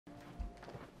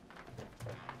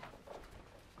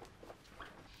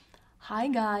Hi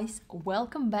guys,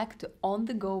 welcome back to On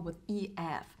The Go with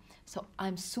EF. So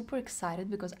I'm super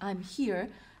excited because I'm here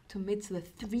to meet the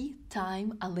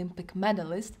three-time Olympic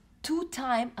medalist,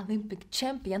 two-time Olympic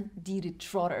champion, DeeDee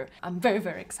Trotter. I'm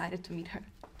very excited to meet her.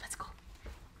 Let's go.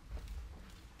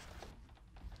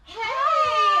 Hey!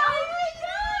 Oh my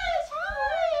gosh!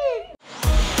 Hi!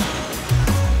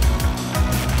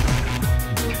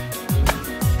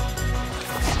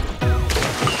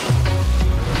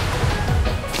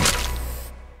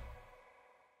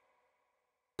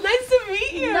 Nice to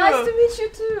meet you! Nice to meet you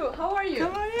too. How are you?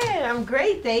 Come on in. I'm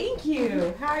great, thank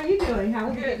you. How are you doing? How are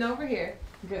we Good. getting over here?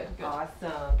 Good.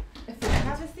 Awesome.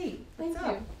 Have a seat. Thank What's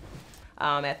you.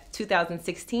 up? At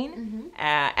 2016,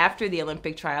 after the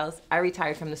Olympic trials, I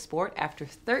retired from the sport after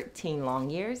 13 long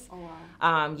years. Oh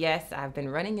wow. Yes, I've been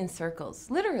running in circles,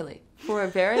 literally, for a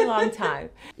very long time.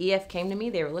 EF came to me.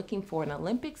 They were looking for an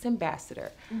Olympics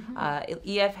ambassador.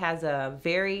 EF has a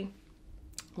very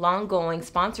long-going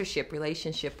sponsorship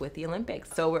relationship with the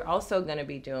Olympics. So we're also going to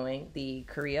be doing the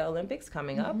Korea Olympics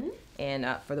coming up and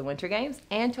for the Winter Games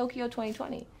and Tokyo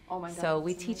 2020. Oh my God. So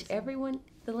we that's teach amazing. everyone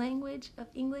the language of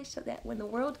English so that when the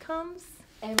world comes,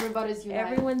 Everybody's united.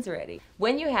 everyone's ready.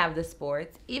 When you have the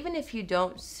sports, even if you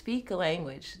don't speak a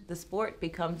language, the sport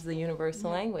becomes the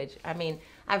universal language. I mean,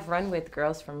 I've run with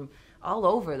girls from all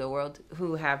over the world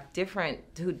who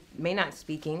who may not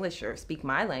speak English or speak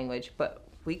my language, but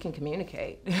we can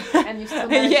communicate. And you still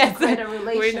manage to create a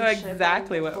relationship. We know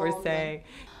exactly and what we're bond. saying.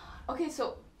 Okay,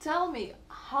 so tell me,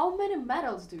 how many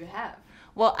medals do you have?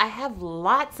 Well, I have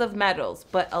lots of medals,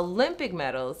 but Olympic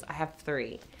medals, I have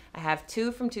 3. I have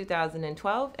 2 from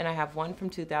 2012, and I have 1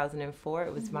 from 2004.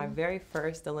 It was my very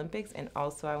first Olympics, and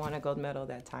also I won a gold medal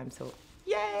that time, so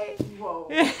yay! Whoa.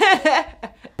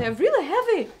 They're really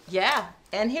heavy. Yeah,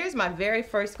 and here's my very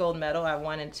first gold medal I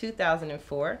won in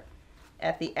 2004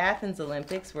 at the Athens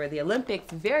Olympics, where the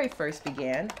Olympics very first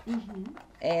began,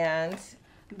 and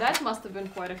That must have been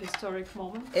quite a historic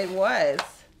moment. it was.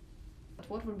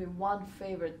 What would be one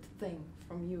favorite thing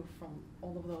from you from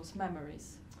all of those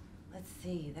memories? Let's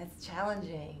see, that's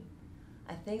challenging.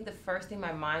 I think the first thing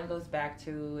my mind goes back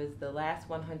to is the last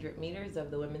 100 meters of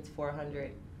the women's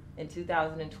 400. In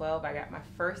 2012, I got my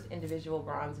first individual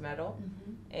bronze medal,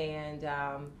 and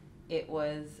it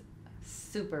was a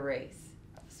super race.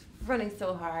 I was running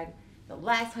so hard. The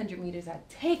last 100 meters, I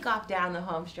take off down the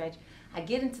home stretch. I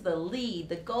get into the lead,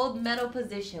 the gold medal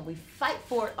position. We fight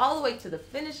for it all the way to the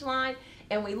finish line,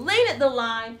 and we lean at the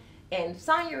line, and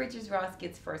Sonia Richards-Ross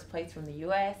gets first place from the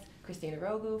U.S., Christina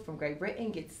Rogu from Great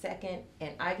Britain gets second,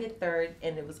 and I get third,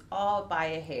 and it was all by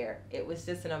a hair. It was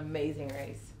just an amazing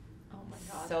race. Oh my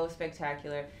God. So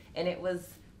spectacular. And it was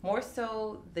more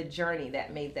so the journey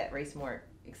that made that race more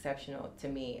exceptional to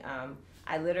me.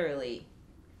 I literally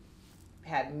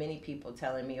had many people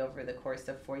telling me over the course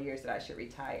of 4 years that I should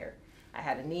retire. I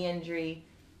had a knee injury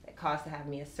that caused to have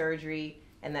me a surgery,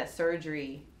 and that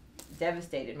surgery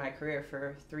devastated my career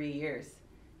for 3 years.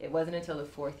 It wasn't until the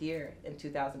 4th year in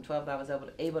 2012 that I was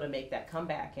able to make that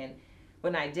comeback. And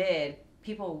when I did,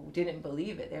 people didn't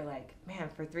believe it. They're like, man,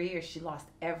 for 3 years she lost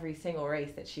every single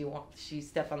race that she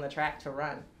stepped on the track to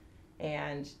run,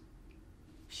 and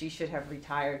she should have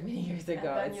retired many years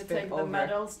ago. And then you take the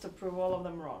medals to prove all of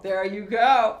them wrong. There you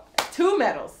go. 2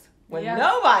 medals when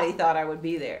nobody thought I would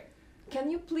be there. Can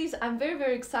you please, I'm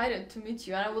very excited to meet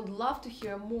you, and I would love to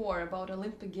hear more about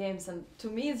Olympic Games, and to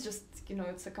me it's just,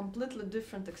 it's a completely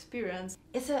different experience.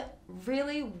 It's a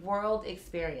really world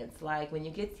experience. Like when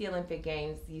you get to the Olympic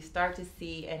Games, you start to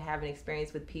see and have an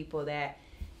experience with people that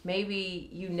maybe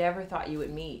you never thought you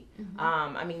would meet.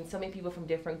 I mean, so many people from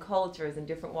different cultures and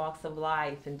different walks of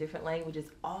life and different languages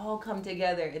all come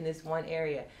together in this one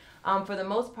area. For the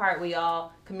most part, we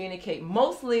all communicate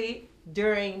mostly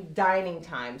during dining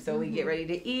time. So we get ready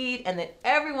to eat, and then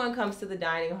everyone comes to the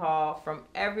dining hall from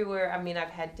everywhere. I mean,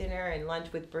 I've had dinner and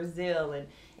lunch with Brazil and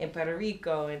in Puerto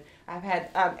Rico, and I've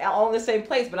had all in the same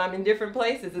place, but I'm in different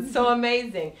places. It's so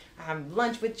amazing.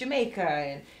 Lunch with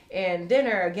Jamaica and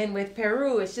dinner again with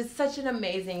Peru. It's just such an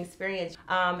amazing experience.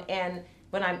 And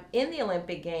when I'm in the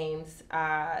Olympic Games,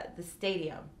 the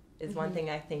stadium is one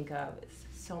thing I think of. It's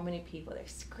so many people, they're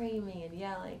screaming and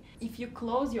yelling. If you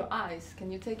close your eyes,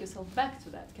 can you take yourself back to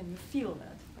that? Can you feel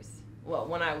that? Well,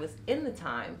 when I was in the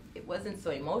time, it wasn't so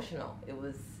emotional. It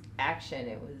was action,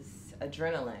 it was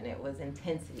adrenaline, it was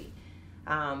intensity.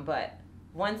 But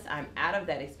once I'm out of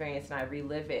that experience and I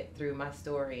relive it through my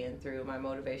story and through my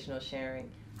motivational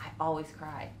sharing, I always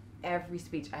cry. Every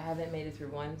speech, I haven't made it through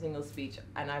one single speech,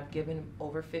 and I've given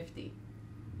over 50.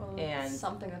 Well, And it's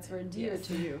something that's very dear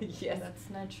to you. Yes. That's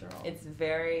natural. It's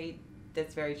very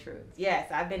That's very true.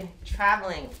 Yes, I've been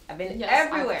traveling. I've been Yes,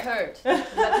 everywhere. I've heard.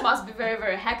 That must be very,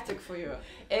 very hectic for you.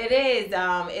 It is.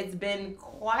 It's been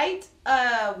quite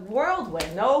a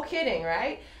whirlwind. No kidding,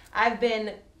 right? I've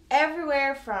been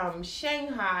everywhere from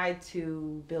Shanghai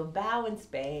to Bilbao in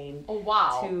Spain. Oh,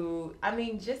 wow. To, I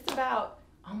mean, just about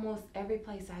almost every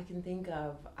place I can think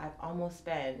of, I've almost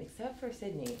been, except for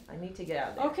Sydney. I need to get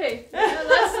out there. Okay,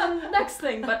 that's the next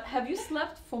thing. But have you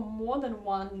slept for more than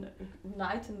one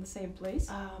night in the same place?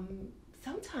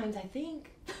 Sometimes I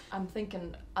think. I'm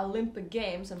thinking Olympic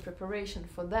Games and preparation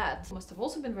for that must have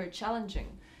also been very challenging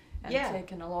and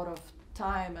taken a lot of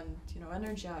time and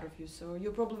energy out of you. So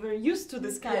you're probably very used to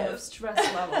this kind of stress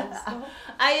levels. So.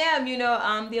 I am.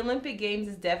 The Olympic Games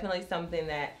is definitely something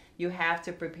that you have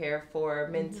to prepare for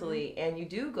mentally, and you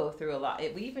do go through a lot.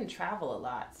 We even travel a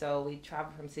lot. So we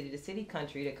travel from city to city,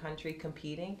 country to country,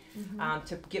 competing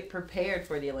to get prepared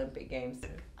for the Olympic Games.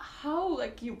 How,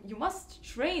 you must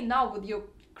train now with your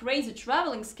crazy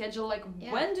traveling schedule.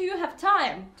 When do you have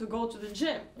time to go to the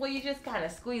gym? Well, you just kind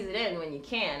of squeeze it in when you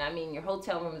can. I mean, your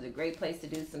hotel room is a great place to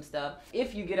do some stuff.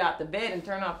 If you get out the bed and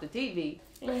turn off the TV,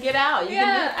 you can get out.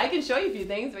 I can show you a few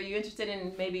things. Are you interested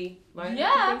in maybe learning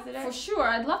things today? For sure.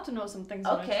 I'd love to know some things.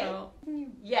 Okay.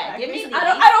 Yeah, give me these.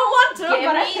 I don't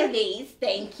want to. Give me these.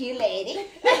 Thank you, lady.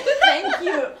 Thank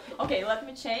you. Okay, let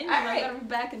me change. All right. I'm gonna be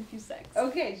back in a few seconds.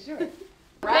 Okay, sure.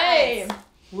 Right.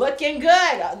 Looking good.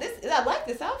 I like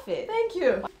this outfit. Thank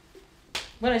you. I'm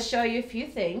going to show you a few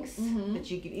things that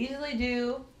you can easily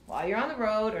do while you're on the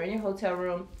road or in your hotel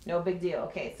room. No big deal.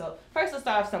 Okay, so first let's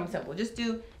start off something simple. Just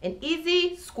do an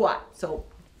easy squat. So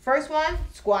first one,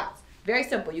 squats. Very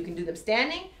simple. You can do them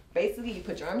standing. Basically, you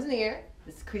put your arms in the air.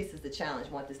 This increases the challenge.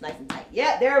 You want this nice and tight.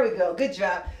 Yeah, there we go. Good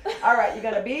job. All right, you're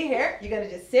going to be here. You're going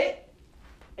to just sit,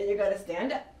 and you're going to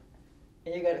stand up.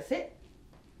 And you're going to sit.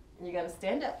 You're going to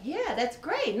stand up. Yeah, that's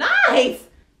great. Nice.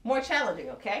 More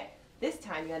challenging, okay? This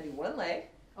time, you're going to do one leg.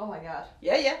 Oh, my God.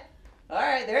 Yeah. All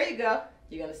right, there you go.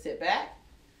 You're going to sit back.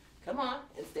 Come on.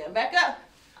 And stand back up.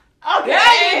 Okay.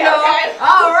 There you go. Okay.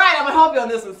 All right, I'm going to help you on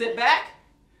this one. Sit back.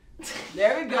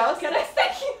 There we go. Can I stay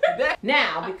here?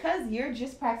 Now, because you're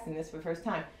just practicing this for the first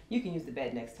time, you can use the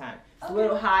bed next time. It's a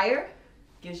little higher.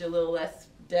 Gives you a little less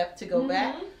depth to go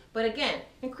back. But again,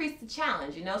 increase the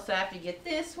challenge, So after you get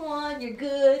this one, you're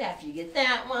good. After you get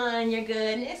that one, you're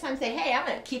good. And next time say, hey, I'm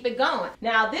going to keep it going.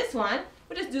 Now this one,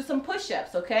 we'll just do some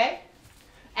push-ups, okay?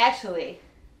 Actually,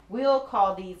 we'll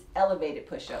call these elevated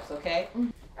push-ups, okay?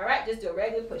 All right, just do a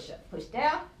regular push-up. Push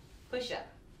down, push up.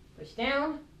 Push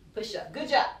down, push up. Good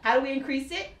job. How do we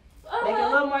increase it? Make it a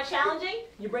little more challenging.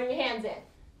 You bring your hands in.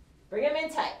 Bring them in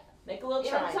tight. Make a little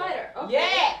triangle. Tighter. Okay.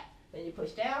 Yeah. Then you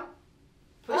push down.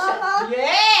 Push up.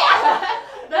 Yeah!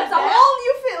 That's a whole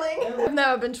new feeling. I've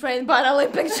never been trained by an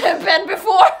Olympic champion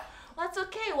before. That's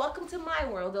okay. Welcome to my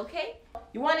world, okay?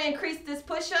 You want to increase this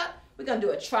push-up? We're going to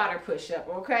do a trotter push-up,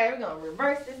 okay? We're going to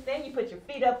reverse this thing. You put your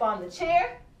feet up on the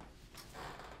chair.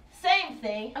 Same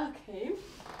thing. Okay.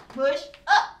 Push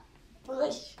up.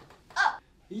 Push up.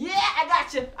 Yeah, I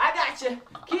got you. I got you.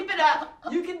 Keep it up.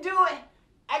 You can do it.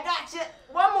 I got you.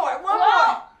 One more. One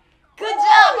more. Good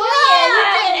job. Yeah,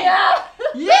 you did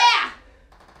it. Yeah.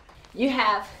 You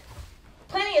have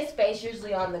plenty of space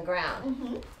usually on the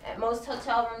ground. At most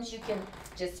hotel rooms, you can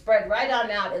just spread right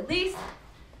on out. At least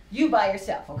you by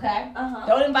yourself, okay?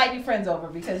 Don't invite your friends over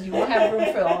because you won't have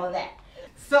room for all of that.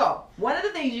 So, one of the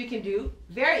things you can do,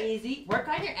 very easy, work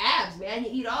on your abs, man.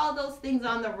 You eat all those things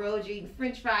on the road. You're eating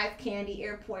french fries, candy,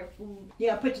 airport food. You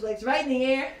gotta put your legs right in the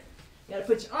air. You gotta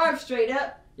put your arms straight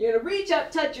up. You're gonna reach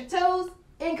up, touch your toes,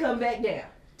 and come back down.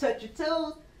 Touch your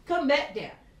toes, come back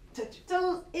down. Touch your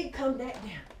toes, and come back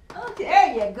down. Okay,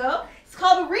 there you go. It's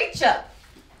called a reach up.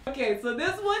 Okay, so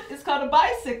this one is called a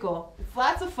bicycle. It's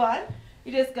lots of fun.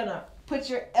 You're just gonna put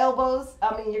your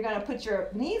you're gonna put your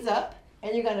knees up,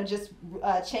 and you're gonna just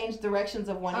change directions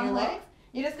of one of your legs.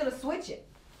 You're just gonna switch it.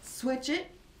 Switch it,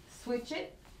 switch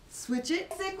it, switch it.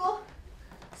 Bicycle,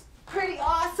 it's pretty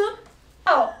awesome.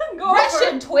 Oh,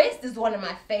 Russian twist is one of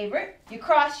my favorite. You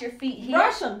cross your feet here.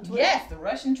 Russian twist? Yes, the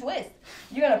Russian twist.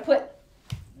 You're going to put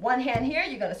one hand here.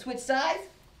 You're going to switch sides,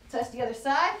 touch the other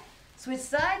side, switch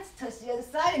sides, touch the other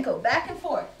side, and go back and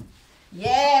forth.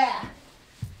 Yeah.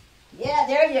 Yeah,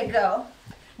 there you go.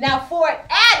 Now for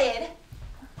added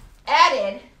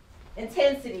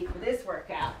intensity for this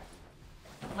workout,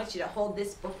 I want you to hold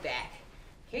this book back.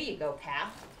 Here you go, pal.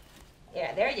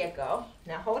 Yeah, there you go.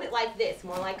 Now hold it like this,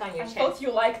 more like on your chest. I thought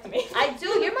you liked me. I do.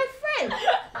 You're my friend.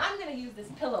 I'm going to use this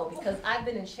pillow because I've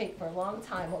been in shape for a long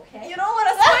time, okay? You don't want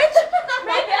to switch?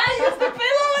 Maybe I use the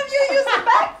pillow and you use the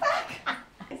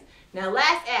backpack. Now,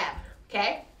 last ab,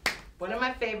 okay? One of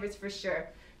my favorites for sure.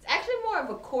 It's actually more of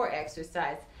a core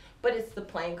exercise, but it's the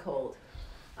plank hold.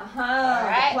 Uh-huh, All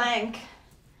right. the plank.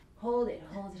 Hold it,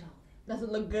 hold it, hold it. Does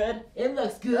it look good? It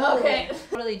looks good. Okay.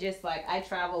 Really just like, I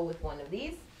travel with one of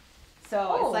these.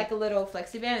 So it's like a little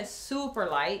flexi band. It's super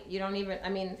light. You don't even, I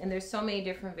mean, and there's so many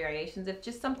different variations. If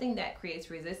just something that creates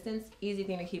resistance, easy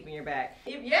thing to keep in your bag.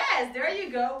 Yes, there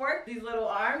you go. Work these little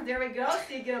arms. There we go.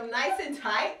 So you get them nice and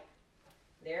tight.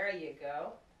 There you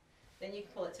go. Then you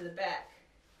can pull it to the back.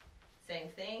 Same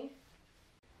thing.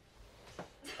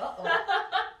 Uh-oh.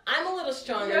 I'm a little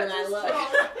stronger than I look.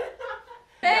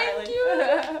 Thank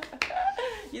you.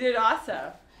 You did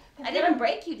awesome. I didn't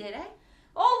break you, did I?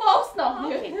 Almost, no.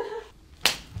 Okay.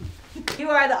 You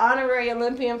are the honorary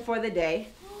Olympian for the day.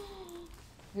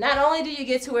 Not only do you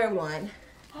get to wear one,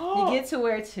 you get to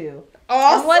wear two.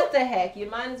 Awesome. And what the heck? You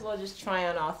might as well just try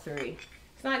on all three.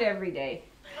 It's not every day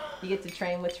you get to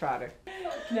train with Trotter.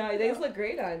 No, these look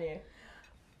great on you.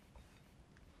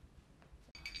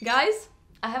 Guys,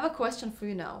 I have a question for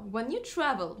you now. When you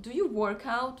travel, do you work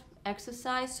out,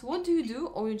 exercise? What do you do,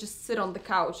 or you just sit on the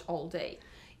couch all day?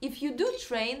 If you do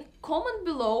train, comment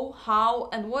below how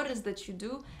and what is that you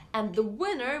do, and the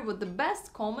winner with the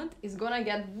best comment is gonna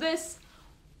get this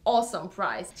awesome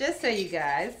prize. Just so you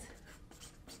guys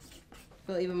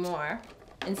feel even more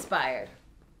inspired.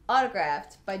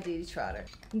 Autographed by DeeDee Trotter.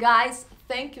 Guys,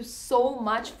 thank you so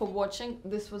much for watching.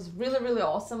 This was really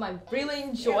awesome. I really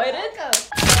enjoyed it.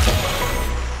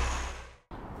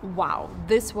 Wow,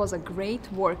 this was a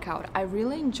great workout. I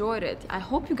really enjoyed it. I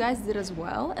hope you guys did as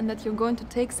well, and that you're going to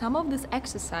take some of these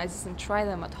exercises and try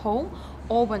them at home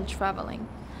or when traveling.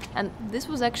 And this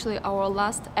was actually our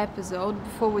last episode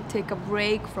before we take a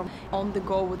break from On The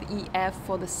Go with EF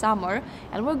for the summer,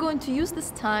 and we're going to use this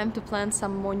time to plan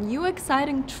some more new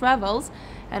exciting travels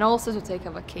and also to take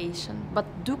a vacation. But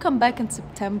do come back in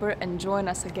September and join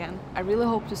us again. I really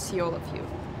hope to see all of you.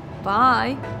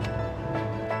 Bye!